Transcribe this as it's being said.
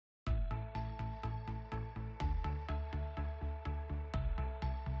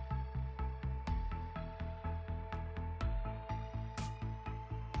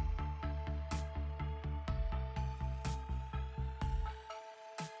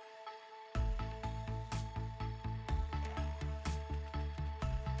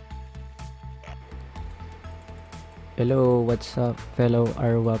Hello, what's up fellow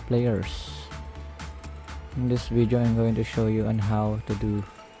Arua players? In this video I'm going to show you on how to do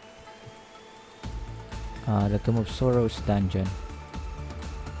the Tomb of Sorrows dungeon.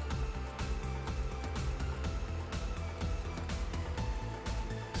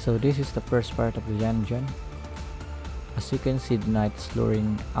 So this is the first part of the dungeon. As you can see, the knight is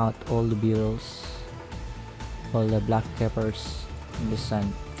luring out all the beetles, all the black keepers in the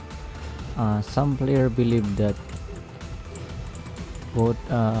sand. Some player believe that both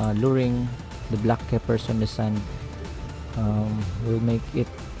luring the black keepers on the sand will make it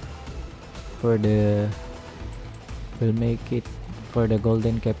for the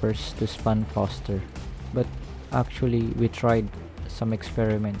golden keepers to spawn faster, but actually we tried some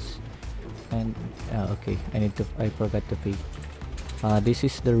experiments and okay, I forgot to pay. This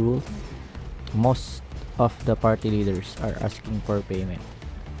is the rule. Most of the party leaders are asking for payment,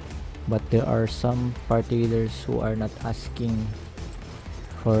 but there are some party leaders who are not asking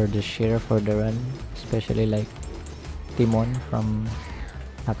for the share for the run, especially like Timon from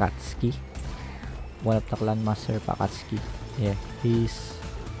Akatsuki, one of the clan master Akatsuki. Yeah, he's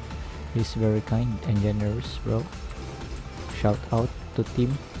very kind and generous, bro. Shout out to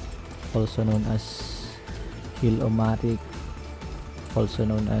Tim, also known as Hilomatic, also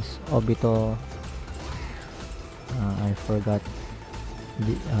known as Obito. I forgot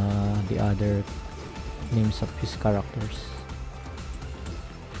the other names of his characters.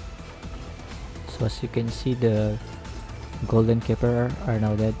 So as you can see, the golden keeper are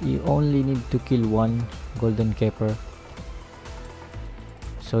now dead. You only need to kill one golden keeper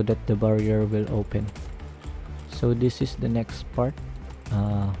so that the barrier will open. So this is the next part.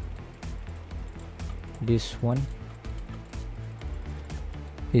 This one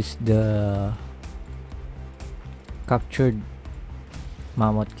is the captured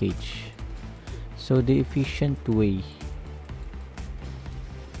mammoth cage. So the efficient way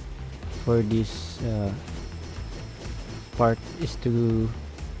for this part is to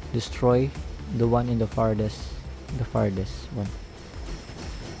destroy the one in the farthest one,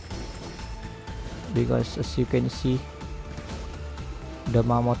 because as you can see, the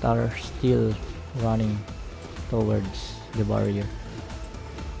mammoth are still running towards the barrier.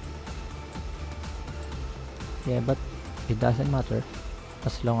 Yeah, but it doesn't matter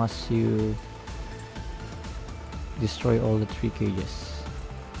as long as you destroy all the 3 cages.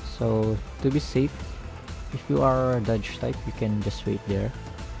 So to be safe, if you are a dodge type, you can just wait there,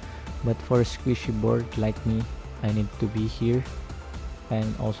 but for a squishy board like me, I need to be here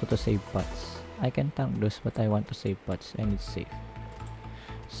and also to save pots. I can tank those, but I want to save pots and it's safe.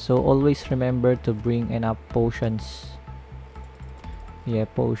 So always remember to bring enough potions. Yeah,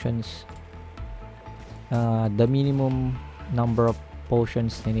 potions. The minimum number of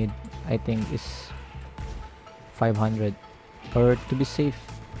potions they need, I think, is 500, or to be safe,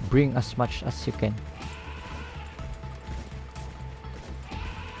 bring as much as you can.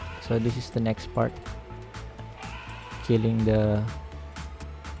 So this is the next part, killing the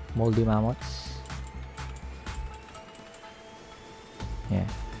moldy mammoths. Yeah,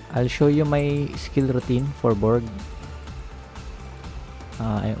 I'll show you my skill routine for Borg.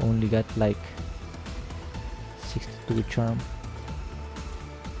 I only got like 62 charm.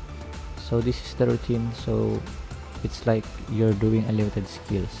 So this is the routine. So it's like you're doing unlimited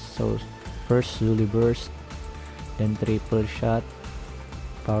skills. So first Zulu burst, then triple shot,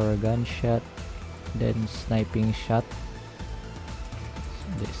 power gun shot, then sniping shot.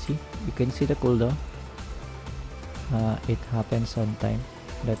 See, you can see the cooldown. It happens on time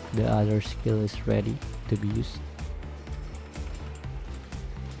that the other skill is ready to be used.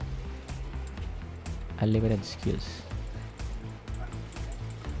 Unlimited skills.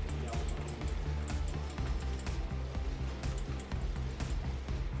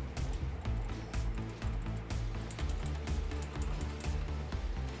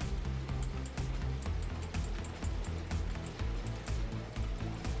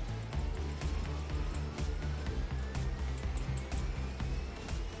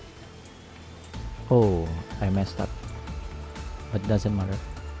 Oh, I messed up, but doesn't matter.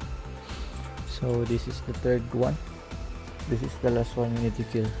 So this is the third one. This is the last one you need to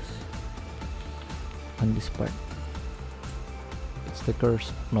kill on this part. It's the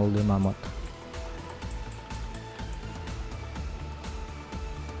cursed moldy mammoth.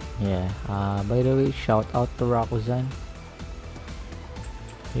 Yeah, by the way, shout out to Rakuzan.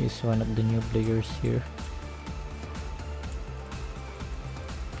 He's one of the new players here.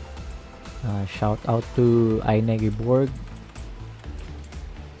 Shout out to Ainegiborg.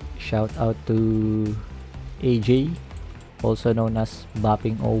 Shout out to AJ, also known as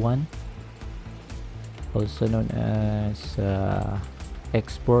Bopping01. also known as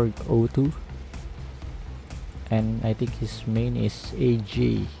Xborg O2, and I think his main is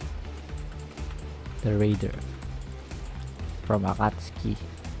AJ the Raider from Akatsuki.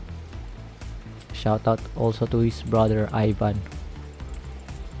 Shout out also to his brother Ivan,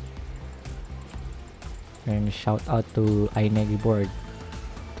 and shout out to Inegi board,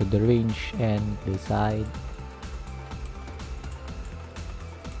 to the range and the side.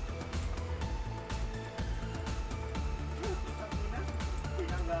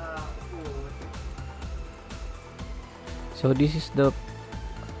 So this is the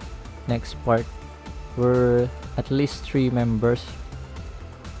next part, where at least 3 members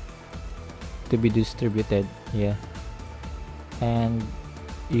to be distributed, yeah, and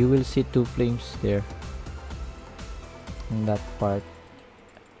you will see 2 flames there in that part,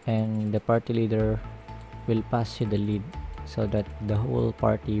 and the party leader will pass you the lead so that the whole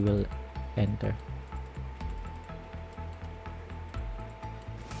party will enter.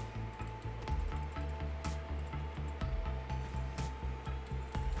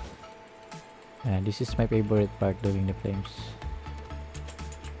 This is my favorite part, doing the flames.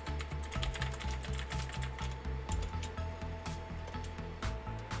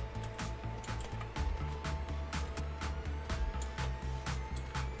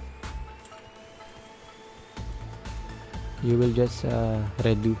 You will just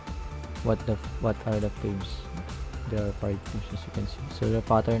redo what are the flames. There are 5 flames, as you can see. So the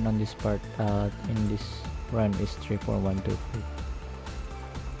pattern on this part in this run is 3, 4, 1, 2, 3.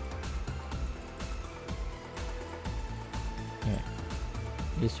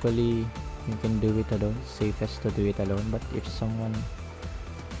 Usually you can do it alone, safest to do it alone, but if someone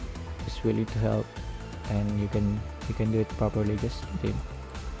is willing to help and you can do it properly, just do it.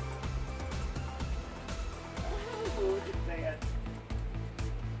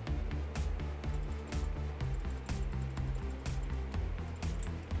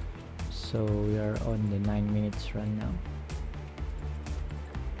 So we are on the 9 minutes run now.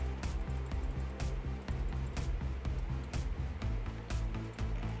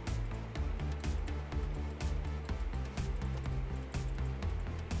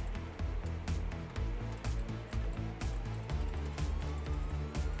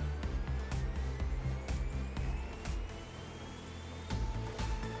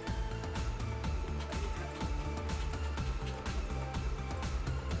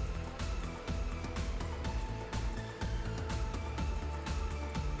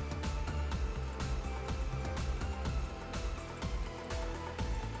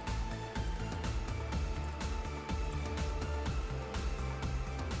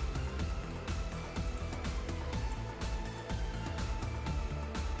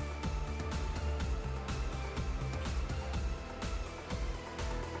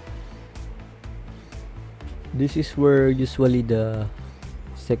 This is where usually the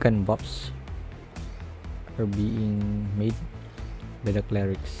second buffs are being made by the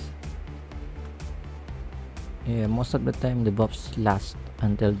clerics. Yeah, most of the time the buffs last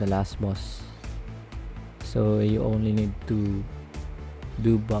until the last boss, so you only need to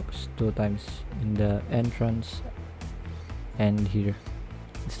do buffs 2 times, in the entrance and here.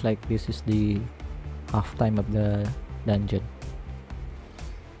 It's like this is the half time of the dungeon.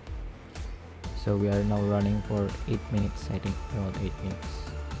 So we are now running for 8 minutes, I think around 8 minutes.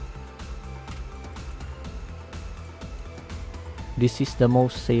 This is the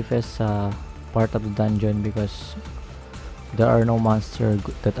most safest part of the dungeon because there are no monsters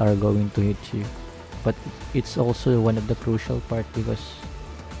that are going to hit you. But it's also one of the crucial part because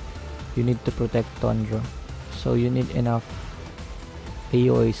you need to protect Tundra. So you need enough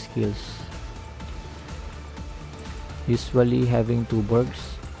AoE skills. Usually having 2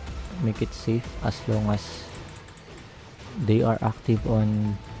 Borgs make it safe as long as they are active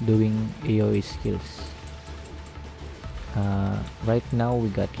on doing AoE skills. Right now we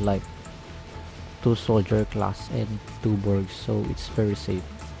got like 2 soldier class and 2 Borgs, so it's very safe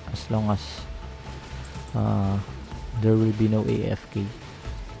as long as there will be no AFK.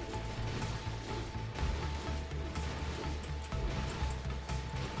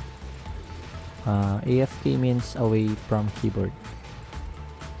 AFK means away from keyboard.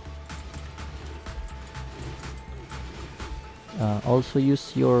 Also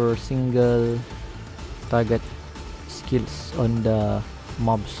use your single target skills on the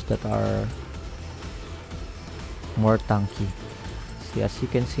mobs that are more tanky. See, as you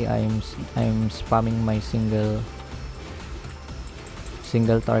can see, I'm spamming my single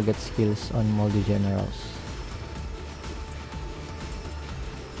target skills on moldy generals.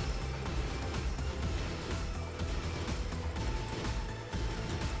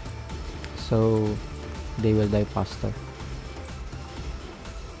 So they will die faster.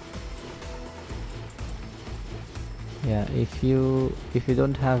 Yeah, if you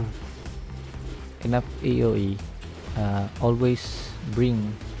don't have enough AoE, always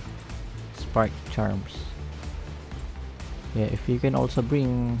bring spark charms. Yeah, if you can also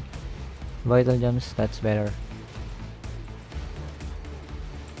bring vital gems, that's better.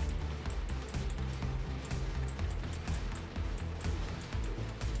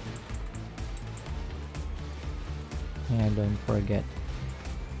 Yeah, don't forget,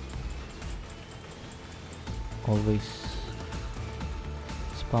 always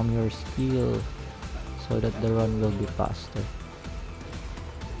spam your skill so that the run will be faster.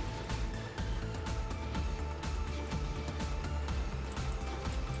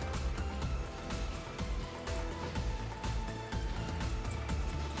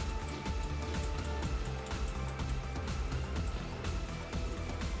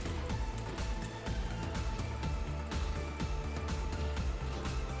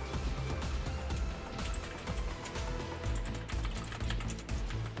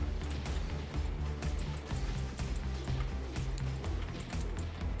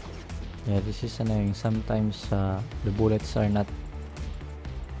 Yeah, this is annoying. Sometimes the bullets are not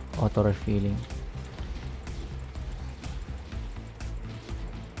auto refilling.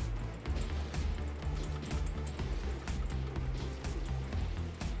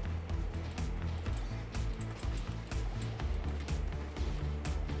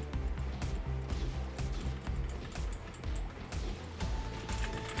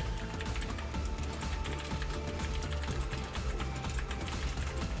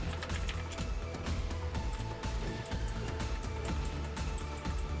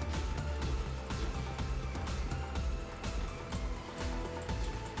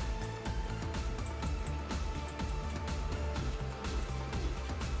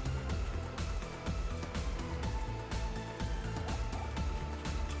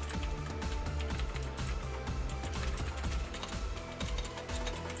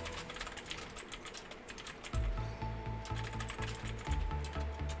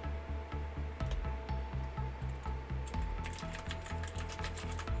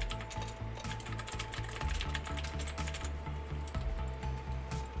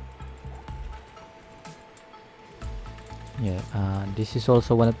 Yeah, this is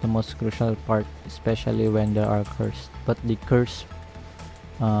also one of the most crucial part, especially when there are cursed. But the cursed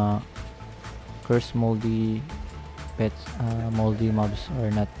moldy pets, moldy mobs are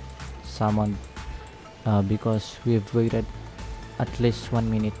not summoned because we've waited at least 1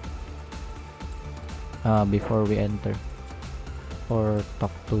 minute before we enter or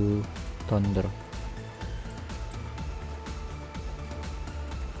talk to Tondro.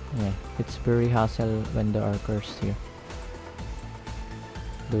 Yeah, it's very hassle when there are cursed here.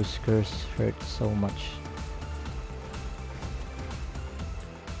 Those curses hurt so much.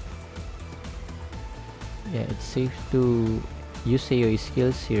 Yeah, it's safe to use AoE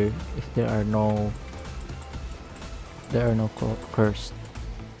skills here if there are no cursed.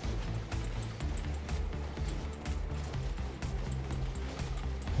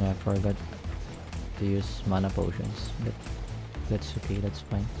 Yeah, I forgot to use mana potions, but that's okay, that's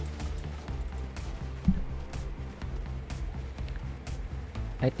fine.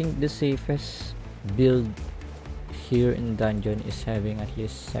 I think the safest build here in dungeon is having at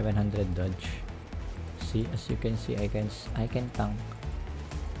least 700 dodge. See, as you can see, I can tank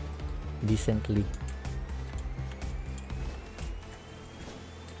decently,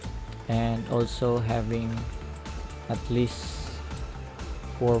 and also having at least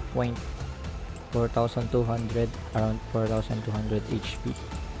 4,200 around 4,200 HP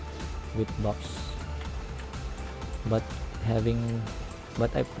with buffs, but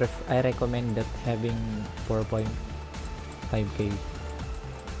I recommend that having 4.5k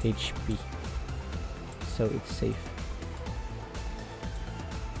HP, so it's safe.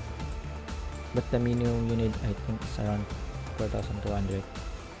 But the minimum you need, I think, is around 4,200,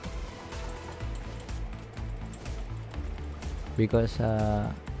 because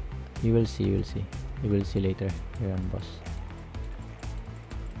you will see later here on boss.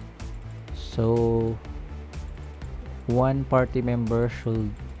 So one party member should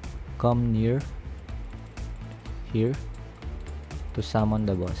come near here to summon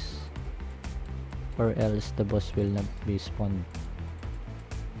the boss, or else the boss will not be spawned.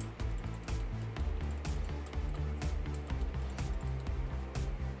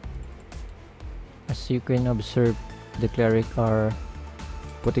 As you can observe, the cleric are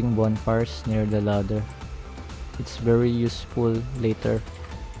putting bonfires near the ladder. It's very useful later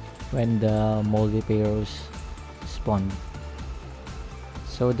when the moldy pharaohs spawn.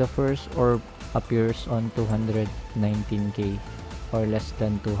 So the first orb appears on 219k or less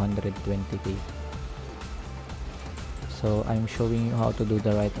than 220k. So I'm showing you how to do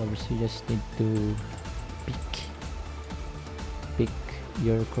the right orbs. You just need to pick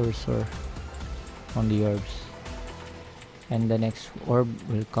your cursor on the orbs, and the next orb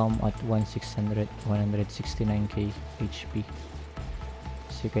will come at 169k HP.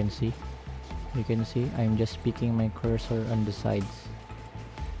 As you can see, I'm just picking my cursor on the sides,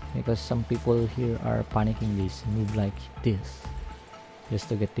 because some people here are panicking this move like this just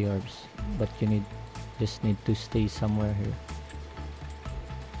to get the orbs, but you just need to stay somewhere here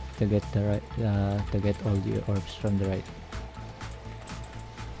to get the right to get all the orbs from the right.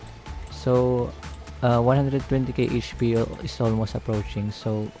 So 120k HP is almost approaching,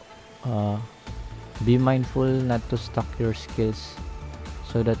 so be mindful not to stack your skills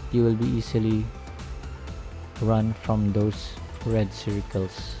so that you will be easily run from those red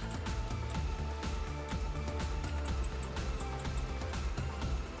circles.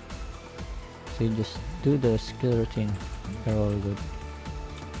 So you just do the skill routine, they're all good.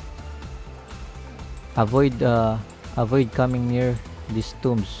 Avoid coming near these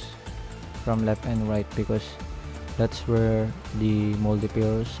tombs from left and right, because that's where the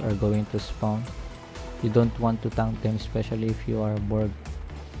multipliers are going to spawn. You don't want to tank them, especially if you are Borg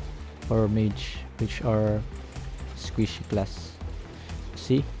or Mage, which are squishy class.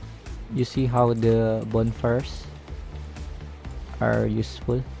 You see how the bonfires are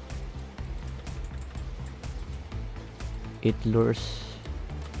useful? It lures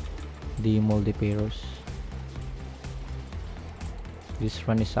the multipliers. This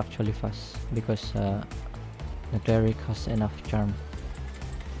run is actually fast because the cleric has enough charm,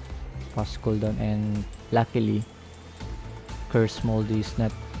 fast cooldown, and luckily Curse Moldy is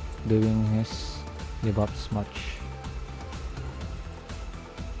not doing his debuffs much.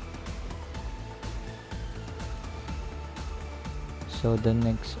 So the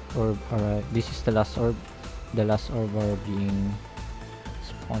next orb, this is the last orb. The last orb are being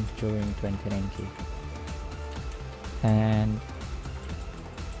spawned during 29k, and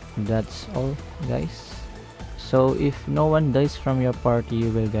that's all, guys. So if no one dies from your party,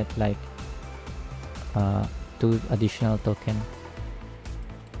 you will get like 2 additional token.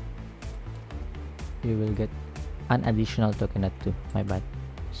 You will get an additional token, not 2, my bad.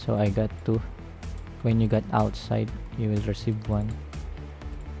 So I got 2. When you get outside, you will receive 1,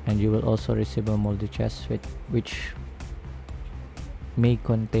 and you will also receive a moldy chest which may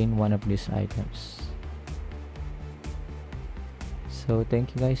contain one of these items. So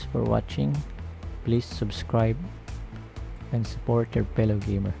thank you guys for watching. Please subscribe and support your fellow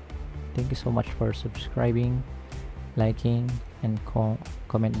gamer. Thank you so much for subscribing, liking, and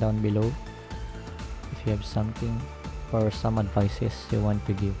comment down below if you have something or some advices you want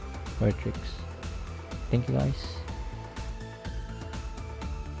to give or tricks. Thank you guys.